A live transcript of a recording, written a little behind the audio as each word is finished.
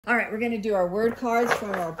All right, we're going to do our word cards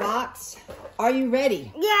from our box. Are you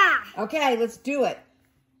ready? Yeah. Okay, let's do it.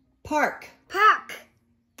 Park. Park.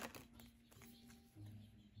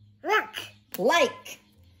 Look. Like.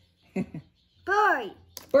 Boy.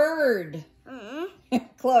 Bird.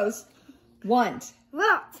 Close. Want.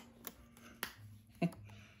 What?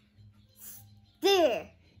 There.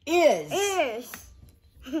 Is. Is.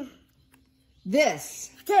 This.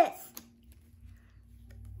 This.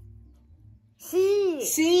 See.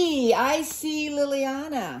 See. I see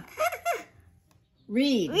Lilliana.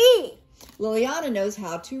 Read. Read. Lilliana knows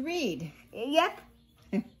how to read. Yep.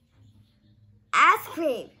 Ice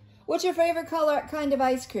cream. What's your favorite kind of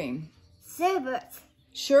ice cream? Sherbet.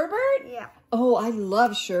 Sherbet? Yeah. Oh, I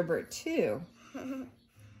love sherbet too.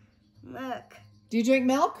 Milk. Do you drink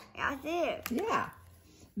milk? I do. Yeah.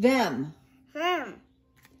 Them. Them.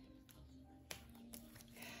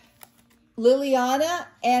 Lilliana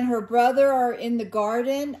and her brother are in the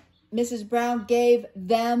garden. Mrs. Brown gave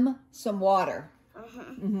them some water.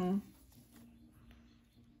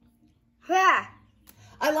 Where?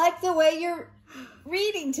 I like the way you're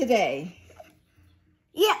reading today.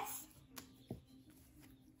 Yes.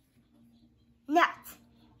 Not.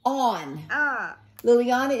 On.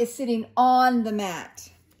 Lilliana is sitting on the mat.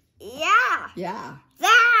 Yeah. Yeah.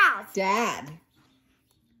 That. Dad.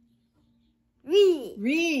 Read.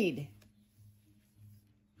 Read.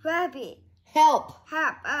 Rabbit. Help.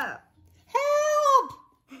 Hop up. Help.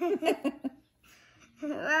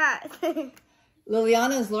 What?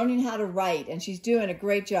 Lilliana is learning how to write, and she's doing a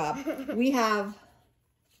great job. We have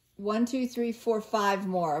 1, 2, 3, 4, 5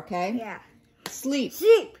 more, okay? Yeah. Sleep.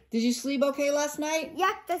 Sleep. Did you sleep okay last night?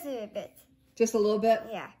 Yeah, that's a bit. Just a little bit?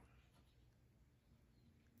 Yeah.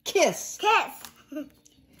 Kiss. Kiss.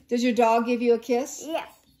 Does your dog give you a kiss? Yes.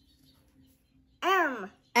 At.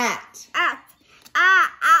 At.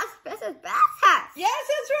 Special bath. Yes,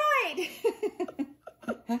 that's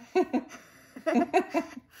right.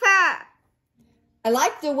 Fur. I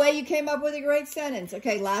like the way you came up with a great sentence.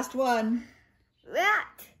 Okay, last one.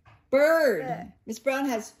 Rat. Bird. Miss Brown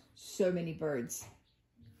has so many birds.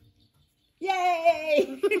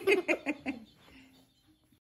 Yay!